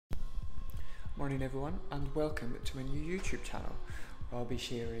Morning everyone, and welcome to my new YouTube channel where I'll be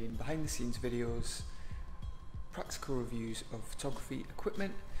sharing behind the scenes videos, practical reviews of photography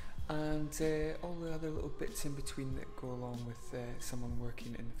equipment and all the other little bits in between that go along with someone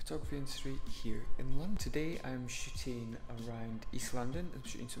working in the photography industry here in London. Today I'm shooting around East London. I'm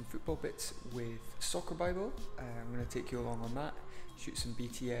shooting some football bits with Soccerbible. I'm going to take you along on that, shoot some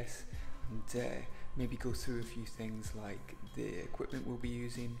BTS and maybe go through a few things like the equipment we'll be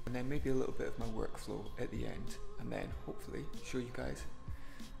using, and then maybe a little bit of my workflow at the end, and then hopefully show you guys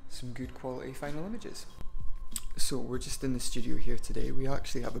some good quality final images. So we're just in the studio here today. We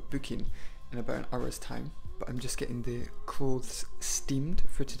actually have a booking in about an hour's time, but I'm just getting the clothes steamed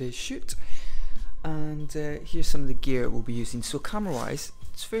for today's shoot. And here's some of the gear we'll be using. So camera wise,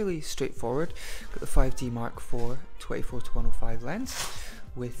 it's fairly straightforward. Got the 5D Mark IV 24-105 lens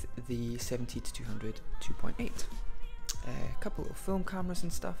with the 70-200 2.8. A couple of film cameras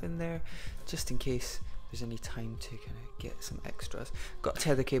and stuff in there, just in case there's any time to kind of get some extras. Got a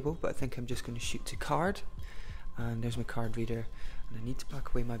tether cable, but I think I'm just going to shoot to card. And there's my card reader, and I need to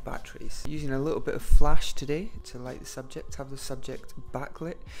pack away my batteries. Using a little bit of flash today to light the subject, have the subject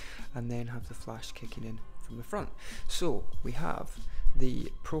backlit, and then have the flash kicking in from the front. So we have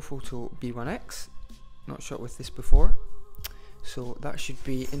the Profoto B1X, not shot with this before, so that should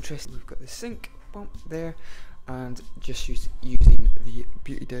be interesting. We've got the sync bump there, and just using the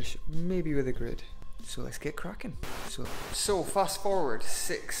beauty dish, maybe with a grid. So let's get cracking. So fast forward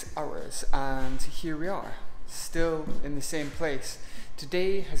 6 hours and here we are, still in the same place.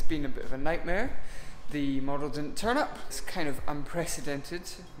 Today has been a bit of a nightmare. The model didn't turn up. It's kind of unprecedented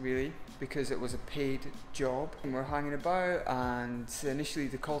really, because it was a paid job and we're hanging about, and initially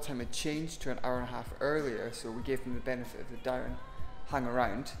the call time had changed to an hour and a half earlier, so we gave him the benefit of the doubt and hang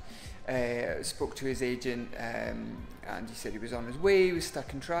around. Spoke to his agent and he said he was on his way, he was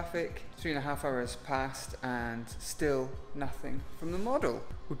stuck in traffic. 3.5 hours passed and still nothing from the model.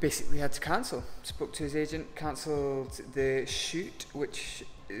 We basically had to cancel. Spoke to his agent, cancelled the shoot, which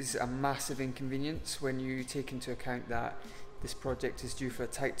is a massive inconvenience when you take into account that this project is due for a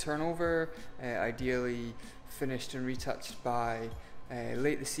tight turnover, ideally finished and retouched by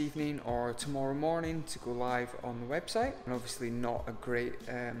late this evening or tomorrow morning to go live on the website. And obviously not a great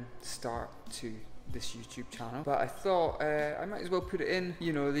start to this YouTube channel, but I thought I might as well put it in.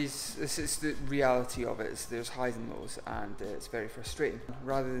 You know, this is the reality of it. There's highs and lows, and it's very frustrating.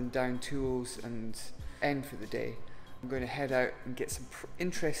 Rather than down tools and end for the day, I'm going to head out and get some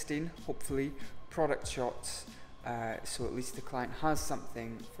interesting, hopefully, product shots, so at least the client has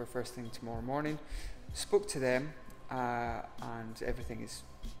something for first thing tomorrow morning. Spoke to them, and everything is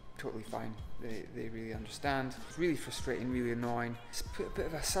totally fine. They really understand. It's really frustrating, really annoying. It's put a bit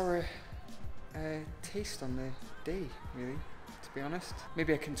of a sour taste on the day, really, to be honest.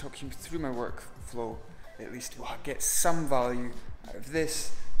 Maybe I can talk you through my workflow. At least we'll get some value out of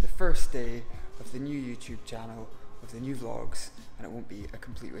this, the first day of the new YouTube channel, of the new vlogs, and it won't be a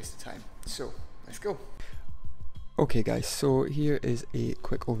complete waste of time. So let's go. Okay guys, so here is a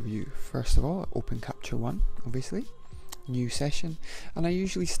quick overview. First of all, open Capture1, obviously. New session, and I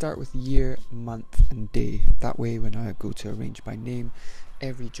usually start with year, month and day. That way when I go to arrange by name,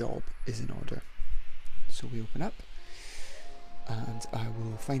 every job is in order. So we open up and I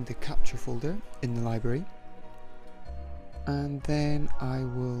will find the capture folder in the library, and then I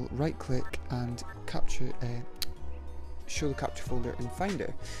will right click and show the capture folder in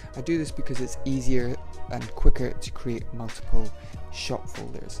Finder. I do this because it's easier and quicker to create multiple shot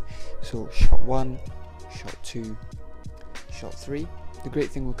folders. So shot 1, shot 2, shot 3. The great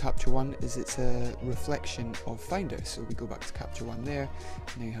thing with Capture1 is it's a reflection of Finder, so we go back to Capture1 there,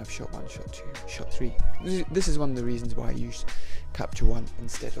 and now you have shot 1, shot 2, shot 3. This is one of the reasons why I use Capture1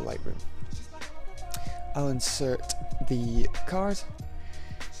 instead of Lightroom. I'll insert the card,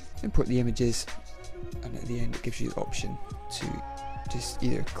 import the images, and at the end it gives you the option to just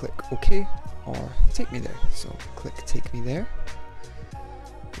either click OK or take me there. So click take me there.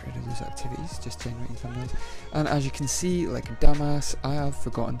 Get rid of those activities, just generating thumbnails. And as you can see, like a dumbass, I have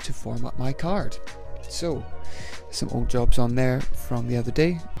forgotten to format my card. So some old jobs on there from the other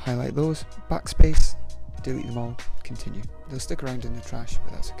day, highlight those, backspace, delete them all, continue. They'll stick around in the trash,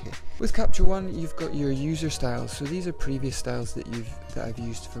 but that's okay. With Capture1, you've got your user styles. So these are previous styles that I've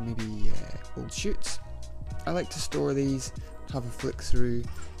used for maybe old shoots. I like to store these, have a flick through.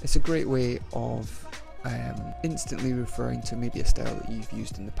 It's a great way of instantly referring to maybe a style that you've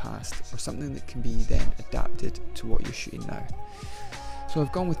used in the past, or something that can be then adapted to what you're shooting now. So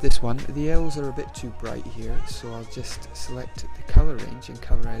I've gone with this one. The L's are a bit too bright here, so I'll just select the color range in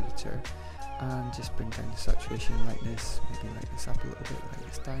color editor and just bring down the saturation and lightness, maybe light this up a little bit, light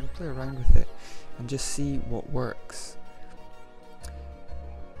this down, play around with it and just see what works.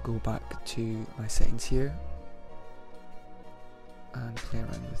 Go back to my settings here and play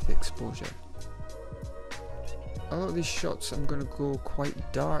around with the exposure. A lot of these shots I'm going to go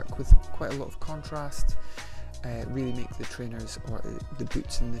quite dark with quite a lot of contrast, really make the trainers, or the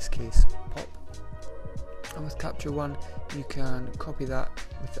boots in this case, pop. And with Capture1 you can copy that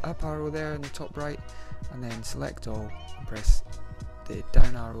with the up arrow there in the top right, and then select all and press the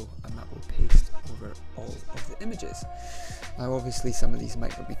down arrow, and that will paste over all of the images. Now obviously some of these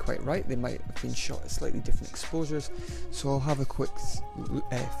might not be quite right, they might have been shot at slightly different exposures, so I'll have a quick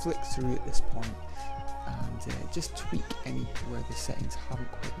flick through at this point and just tweak anywhere the settings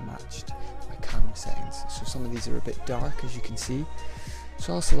haven't quite matched my camera settings. So some of these are a bit dark, as you can see,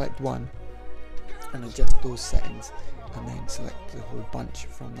 so I'll select one and adjust those settings, and then select the whole bunch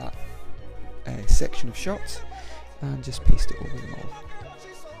from that section of shots and just paste it over them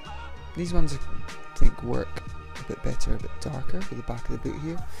all. These ones I think work a bit better, a bit darker with the back of the boot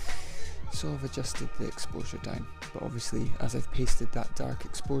here, so I've adjusted the exposure down, but obviously as I've pasted that dark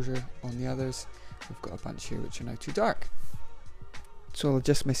exposure on the others, we've got a bunch here which are now too dark. So I'll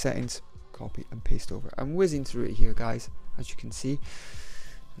adjust my settings, copy and paste over. I'm whizzing through it here, guys, as you can see.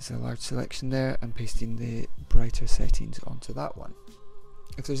 There's a large selection there, and pasting the brighter settings onto that one.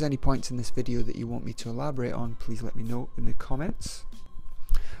 If there's any points in this video that you want me to elaborate on, please let me know in the comments.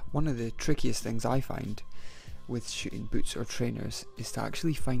 One of the trickiest things I find with shooting boots or trainers is to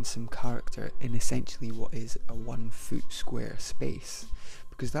actually find some character in essentially what is a 1 foot square space,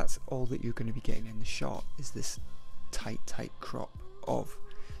 because that's all that you're going to be getting in the shot, is this tight crop of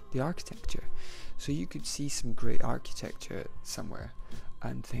the architecture. So you could see some great architecture somewhere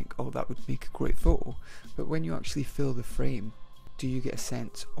and think, oh, that would make a great photo, but when you actually fill the frame, do you get a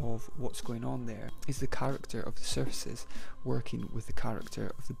sense of what's going on there? Is the character of the surfaces working with the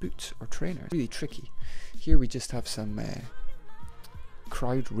character of the boots or trainers? Really tricky. Here we just have some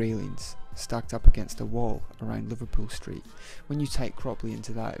crowd railings stacked up against a wall around Liverpool Street. When you tight croply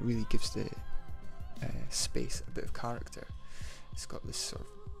into that, it really gives the space a bit of character. It's got this sort of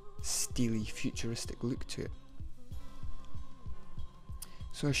steely, futuristic look to it.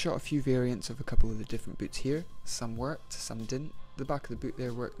 So I shot a few variants of a couple of the different boots here. Some worked, some didn't. The back of the boot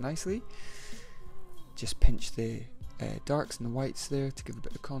there worked nicely. Just pinch the darks and the whites there to give a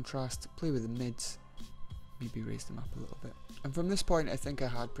bit of contrast. Play with the mids, maybe raise them up a little bit. And from this point I think I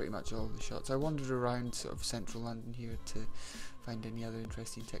had pretty much all of the shots. I wandered around sort of central London here to find any other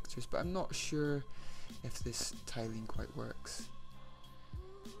interesting textures, but I'm not sure if this tiling quite works.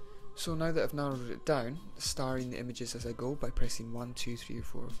 So now that I've narrowed it down, starring the images as I go by pressing 1, 2, 3, or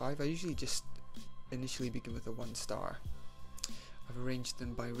 4, or 5, I usually just initially begin with a 1 star. I've arranged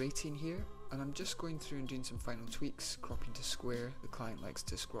them by rating here, and I'm just going through and doing some final tweaks, cropping to square. The client likes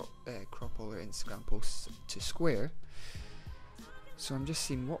to crop all their Instagram posts to square, so I'm just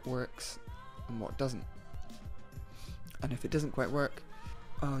seeing what works and what doesn't. And if it doesn't quite work,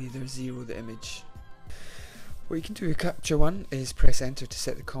 I'll either zero the image. What you can do with Capture1 is press enter to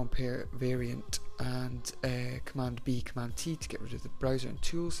set the compare variant, and Command B, Command T to get rid of the browser and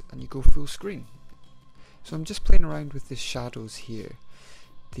tools, and you go full screen. So I'm just playing around with the shadows here.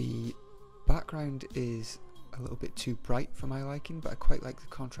 The background is a little bit too bright for my liking, but I quite like the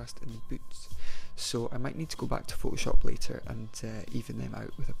contrast in the boots. So I might need to go back to Photoshop later and even them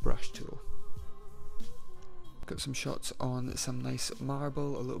out with a brush tool. Got some shots on some nice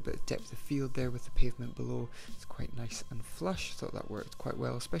marble, a little bit of depth of field there with the pavement below. It's quite nice and flush. Thought that worked quite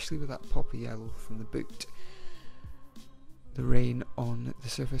well, especially with that poppy yellow from the boot. The rain on the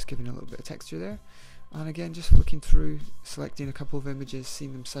surface giving a little bit of texture there. And again, just flicking through, selecting a couple of images,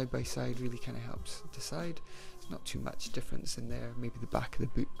 seeing them side by side really kind of helps decide. There's not too much difference in there. Maybe the back of the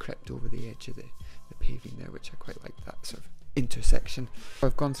boot crept over the edge of the paving there, which I quite like, that sort of intersection.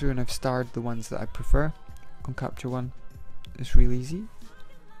 I've gone through and I've starred the ones that I prefer. On Capture1, it's real easy.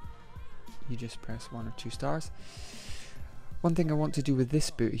 You just press 1 or 2 stars. One thing I want to do with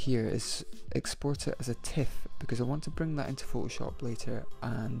this boot here is export it as a TIFF, because I want to bring that into Photoshop later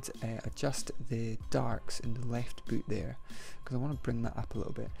and adjust the darks in the left boot there, because I want to bring that up a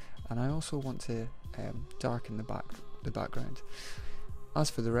little bit, and I also want to darken the background. As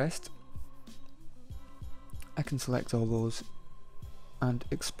for the rest, I can select all those and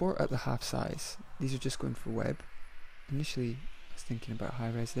export at the half size. These are just going for web. Initially I was thinking about high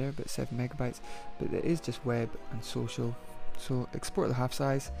res there, but 7 megabytes, but it is just web and social. So export the half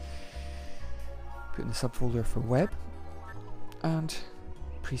size, put in the subfolder for web, and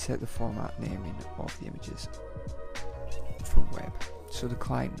preset the format naming of the images for web. so the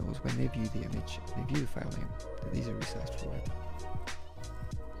client knows when they view the image, they view the file name, that these are resized for web.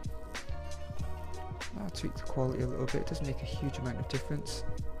 I'll tweak the quality a little bit. It doesn't make a huge amount of difference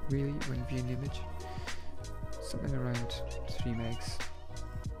really when viewing the image. Something around 3 megs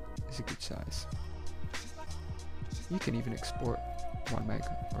is a good size. You can even export 1 meg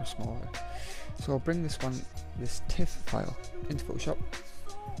or smaller. So I'll bring this TIFF file into Photoshop.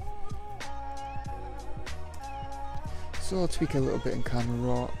 So I'll tweak a little bit in Camera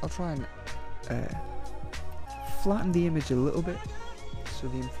Raw. I'll try and flatten the image a little bit so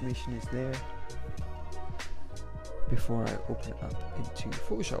the information is there before I open it up into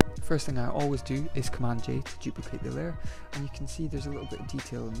Photoshop. First thing I always do is Command J to duplicate the layer, and you can see there's a little bit of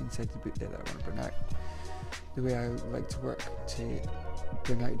detail on the inside of the boot there that I want to bring out. The way I like to work to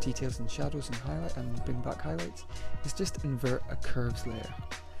bring out details and shadows and highlight and bring back highlights is just invert a curves layer,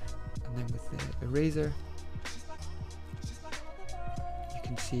 and then with the eraser you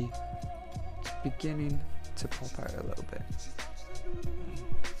can see it's beginning to pop out a little bit.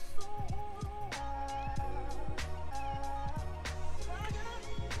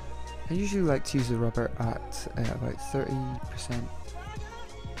 I usually like to use the rubber at about 30%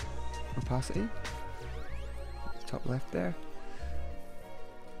 opacity, top left there.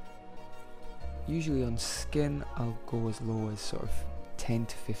 Usually on skin I'll go as low as sort of 10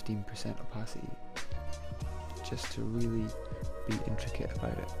 to 15% opacity, just to really be intricate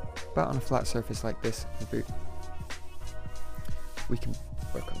about it. But on a flat surface like this, the boot, we can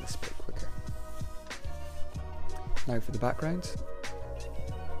work on this a bit quicker. Now for the background.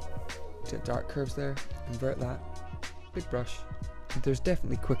 Dark curves there, invert that, big brush. There's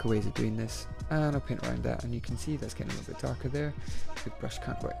definitely quicker ways of doing this, and I'll paint around that, and you can see that's getting a little bit darker there. Big brush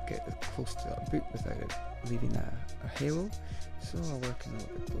can't quite get as close to that boot without it leaving a halo, so I'll work in a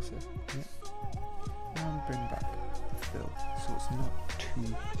little bit closer. Yeah. And bring back the fill so it's not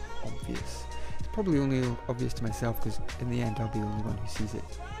too obvious. It's probably only obvious to myself because in the end I'll be the only one who sees it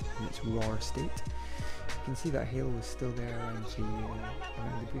in its raw state. You can see that halo is still there around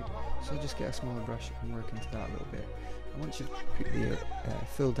the boot, so just get a smaller brush and work into that a little bit. And once you've put the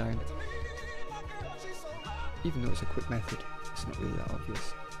fill down, even though it's a quick method, it's not really that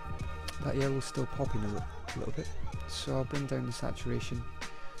obvious. That yellow's still popping a little bit, so I'll bring down the saturation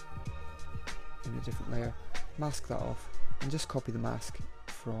in a different layer, mask that off, and just copy the mask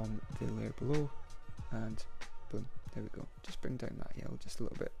from the layer below, and boom, there we go. Just bring down that yellow just a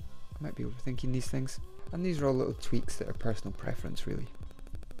little bit. I might be overthinking these things, and these are all little tweaks that are personal preference really.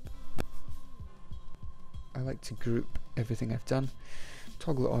 I like to group everything I've done,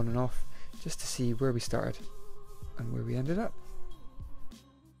 toggle it on and off, just to see where we started and where we ended up.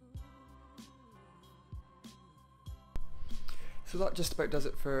 So that just about does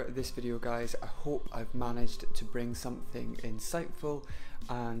it for this video, guys. I hope I've managed to bring something insightful,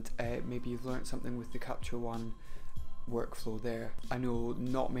 and maybe you've learned something with the Capture1 workflow there. I know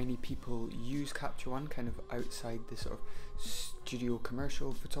not many people use Capture1 kind of outside the sort of studio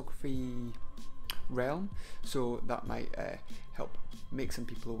commercial photography realm, so that might help make some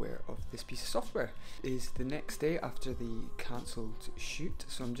people aware of this piece of software. It is the next day after the cancelled shoot,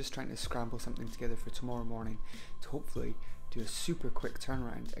 so I'm just trying to scramble something together for tomorrow morning to hopefully do a super quick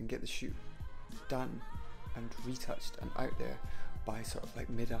turnaround and get the shoot done and retouched and out there by sort of like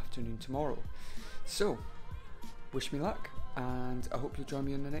mid-afternoon tomorrow. So wish me luck, and I hope you'll join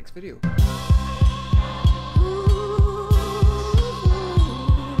me in the next video.